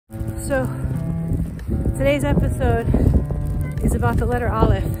So today's episode is about the letter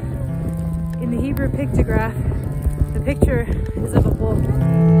Alef. In the Hebrew pictograph, the picture is of a bull.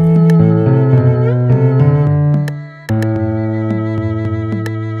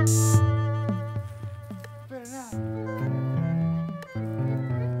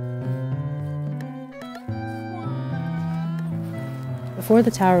 Before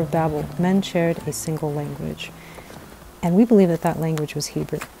the Tower of Babel, men shared a single language, and we believe that that language was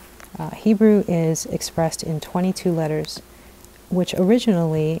Hebrew. Hebrew is expressed in 22 letters, which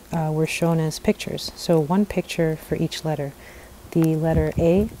originally were shown as pictures, so one picture for each letter. The letter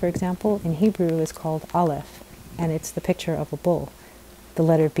A, for example, in Hebrew is called Alef, and it's the picture of a bull. The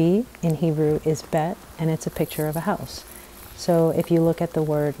letter B in Hebrew is Bet, and it's a picture of a house. So if you look at the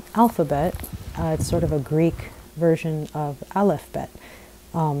word alphabet, it's sort of a Greek version of Aleph-Bet,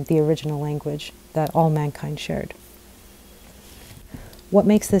 the original language that all mankind shared. What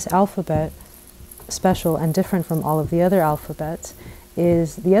makes this alphabet special and different from all of the other alphabets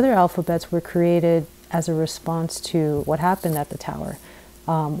is the other alphabets were created as a response to what happened at the tower,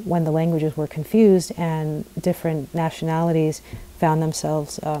 when the languages were confused and different nationalities found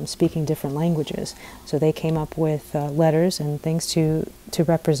themselves speaking different languages. So they came up with letters and things to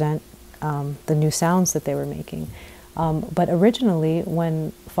represent the new sounds that they were making. But originally,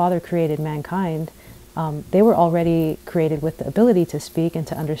 when Father created mankind, they were already created with the ability to speak and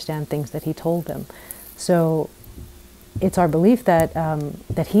to understand things that he told them. So it's our belief that,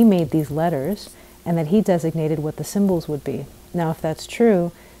 that he made these letters and that he designated what the symbols would be. Now, if that's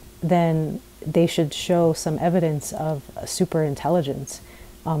true, then they should show some evidence of super intelligence,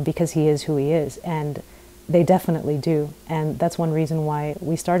 because he is who he is. And they definitely do. And that's one reason why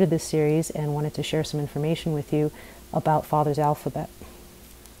we started this series and wanted to share some information with you about Father's alphabet.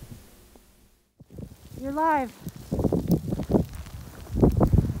 You're live.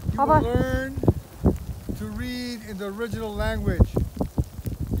 You will learn to read in the original language.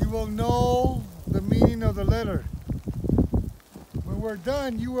 You will know the meaning of the letter. When we're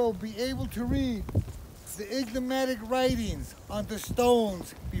done, you will be able to read the enigmatic writings on the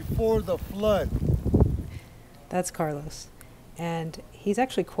stones before the flood. That's Carlos. And he's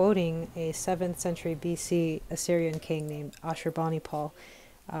actually quoting a 7th century BC Assyrian king named Ashurbanipal.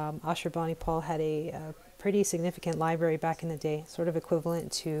 Ashurbanipal had a pretty significant library back in the day, sort of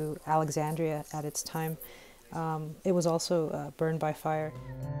equivalent to Alexandria at its time. It was also burned by fire.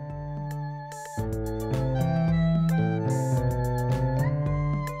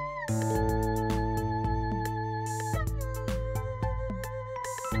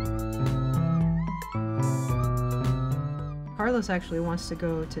 Carlos actually wants to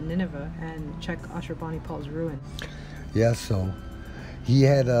go to Nineveh and check Ashurbanipal's ruin. Yeah, so he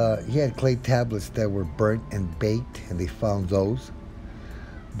had clay tablets that were burnt and baked, and they found those.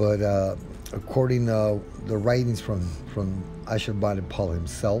 But according to the writings from Ashurbanipal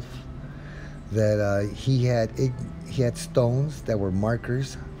himself, that he had stones that were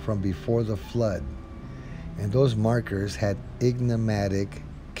markers from before the flood, and those markers had enigmatic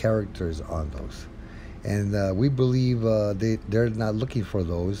characters on those. And we believe they're not looking for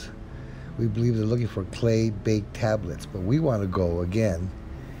those. We believe they're looking for clay-baked tablets. But we want to go again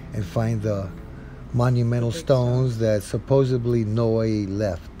and find the monumental stones that supposedly Noah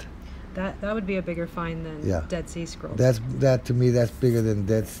left. That would be a bigger find than Dead Sea Scrolls. That to me, that's bigger than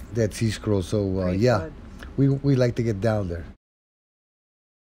Dead Sea Scrolls. So yeah, we like to get down there.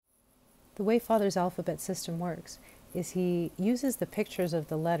 The way Father's alphabet system works is he uses the pictures of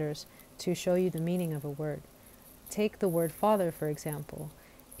the letters to show you the meaning of a word. Take the word father, for example.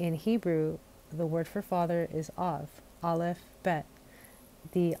 In Hebrew, the word for father is Av, Aleph, Bet.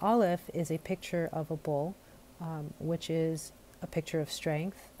 The Aleph is a picture of a bull, which is a picture of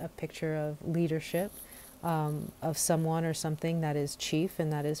strength, a picture of leadership, of someone or something that is chief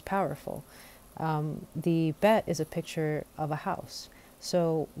and that is powerful. The Bet is a picture of a house.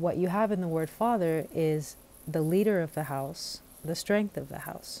 So what you have in the word father is the leader of the house, the strength of the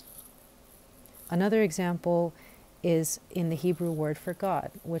house. Another example is in the Hebrew word for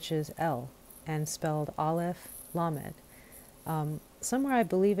God, which is El, and spelled Aleph, Lamed. Somewhere, I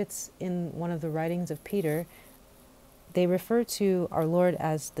believe it's in one of the writings of Peter, they refer to our Lord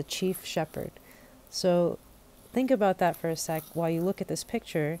as the chief shepherd. So think about that for a sec while you look at this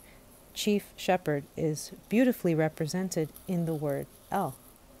picture. Chief shepherd is beautifully represented in the word El.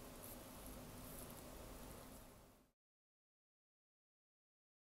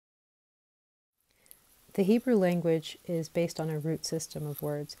 The Hebrew language is based on a root system of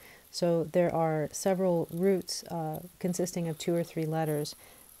words. So there are several roots consisting of 2 or 3 letters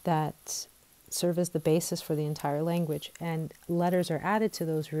that serve as the basis for the entire language, and letters are added to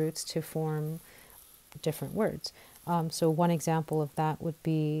those roots to form different words. So one example of that would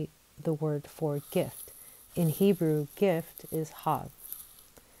be the word for gift. In Hebrew, gift is hav.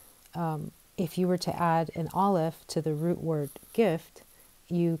 If you were to add an aleph to the root word gift,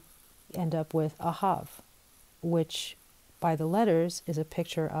 you end up with ahav, which by the letters is a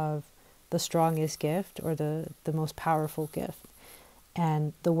picture of the strongest gift or the most powerful gift.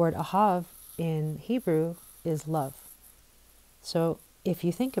 And the word ahav in Hebrew is love. So if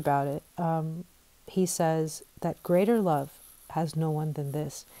you think about it, he says that greater love has no one than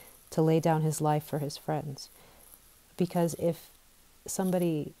this, to lay down his life for his friends. Because if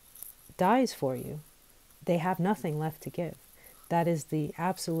somebody dies for you, they have nothing left to give. That is the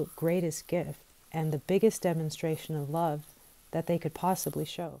absolute greatest gift and the biggest demonstration of love that they could possibly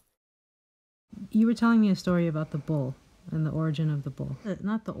show. You were telling me a story about the bull and the origin of the bull.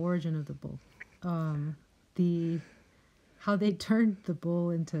 Not the origin of the bull. How they turned the bull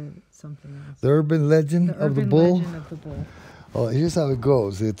into something else. The urban legend of the bull. Legend of the bull. Oh, here's how it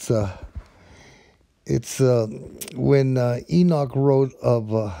goes. It's when Enoch wrote of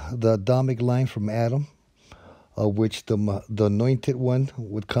the Adamic line from Adam, which the anointed one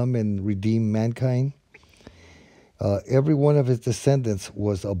would come and redeem mankind. Every one of his descendants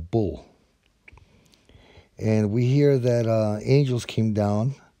was a bull. And we hear that angels came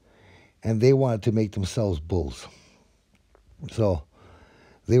down and they wanted to make themselves bulls. So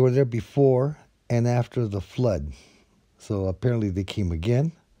they were there before and after the flood. So apparently they came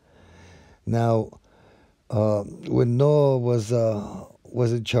again. Now, when Noah was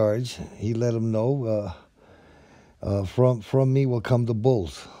in charge, he let them know, from me will come the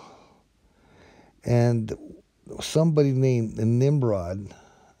bulls. And somebody named Nimrod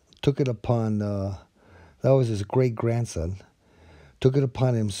took it upon, that was his great-grandson, took it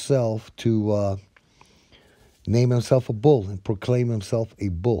upon himself to name himself a bull and proclaim himself a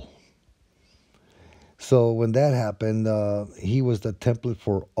bull. So when that happened, he was the template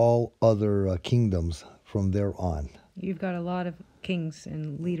for all other kingdoms from there on. You've got a lot of kings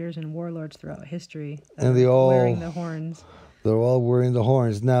and leaders and warlords throughout history that and they all wearing the horns. They're all wearing the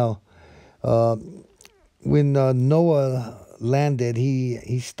horns. Now, when Noah landed,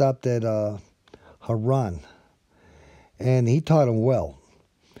 he stopped at Haran, and he taught him well.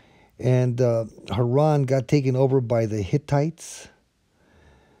 And Haran got taken over by the Hittites,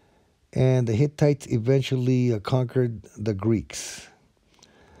 and the Hittites eventually conquered the Greeks,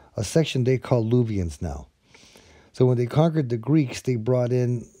 a section they call Luvians now. So when they conquered the Greeks, they brought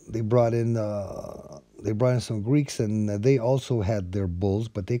in some Greeks, and they also had their bulls,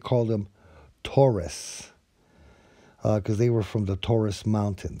 but they called them Taurus, because they were from the Taurus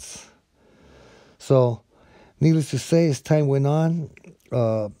Mountains. So, needless to say, as time went on,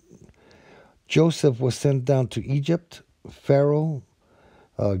 Joseph was sent down to Egypt. Pharaoh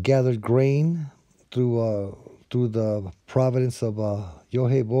gathered grain through the providence of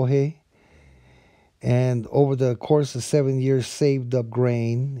Yohe-Bohe, and over the course of 7 years saved up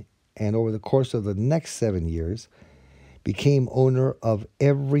grain, and over the course of the next 7 years became owner of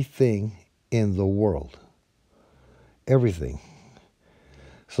everything in the world. Everything.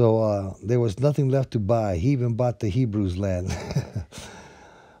 So there was nothing left to buy. He even bought the Hebrews' land.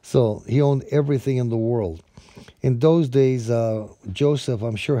 So he owned everything in the world. In those days, Joseph,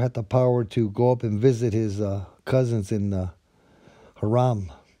 I'm sure, had the power to go up and visit his cousins in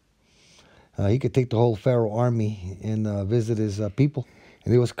Haram. He could take the whole Pharaoh army and visit his people.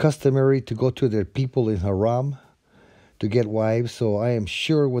 And it was customary to go to their people in Haram to get wives. So I am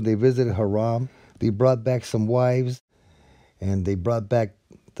sure when they visited Haram, they brought back some wives, and they brought back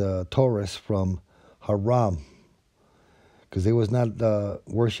the Taurus from Haram, because they was not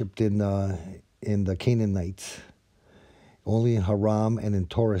worshipped in the Canaanites, only in Haram and in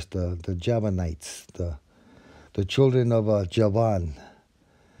Taurus, the Javanites, the children of Javan.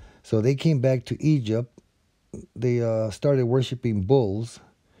 So they came back to Egypt. They started worshiping bulls.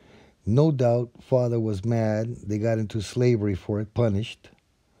 No doubt father was mad. They got into slavery for it, punished,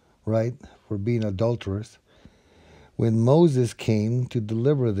 right, for being adulterers. When Moses came to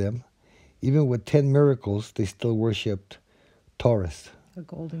deliver them, even with 10 miracles, they still worshipped Taurus. The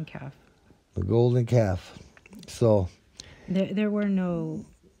golden calf. The golden calf. So there were no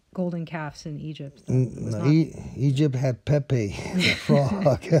golden calves in Egypt. Egypt had Pepe, the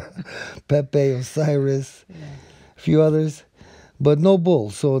frog, Pepe, Osiris, a few others, but no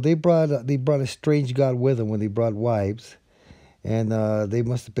bulls. So they brought a strange god with them when they brought wives, and they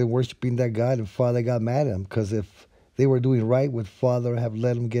must have been worshiping that god, and father got mad at them, because if they were doing right, would father have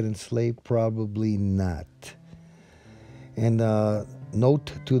let them get enslaved? Probably not. And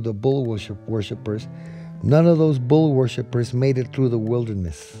note to the bull worshippers, none of those bull worshippers made it through the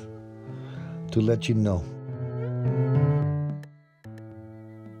wilderness, to let you know.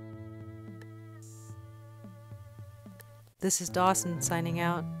 This is Dawson signing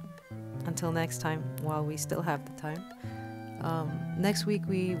out. Until next time, while we still have the time. Next week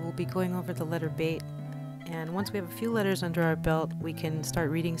we will be going over the letter Beit, and once we have a few letters under our belt, we can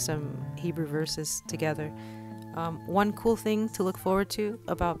start reading some Hebrew verses together. One cool thing to look forward to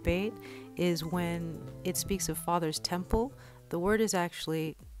about Beit is when it speaks of Father's temple, the word is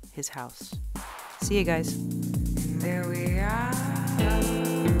actually his house. See you guys. There we are.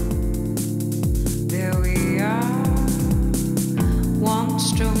 There we are. One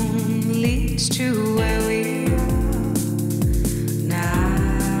stone leads to where we are now,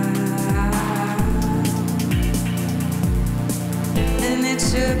 and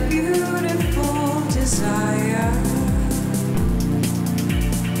it's a beautiful desire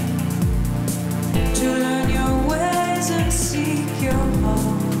to learn your ways and seek your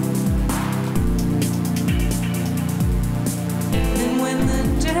heart. And when the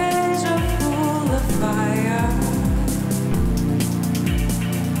days are full of fire,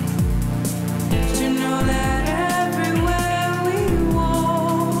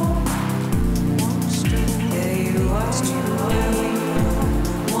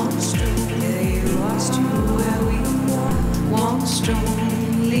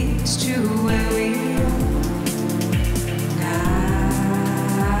 stone leads to where we are now.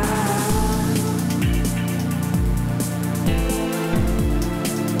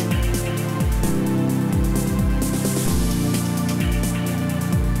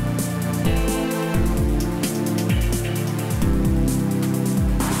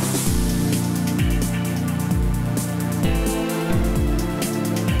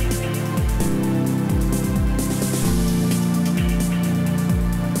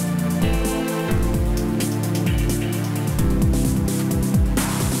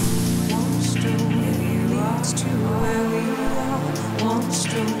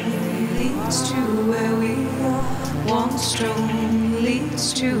 One stone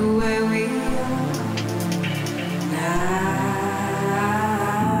leads to where we are now.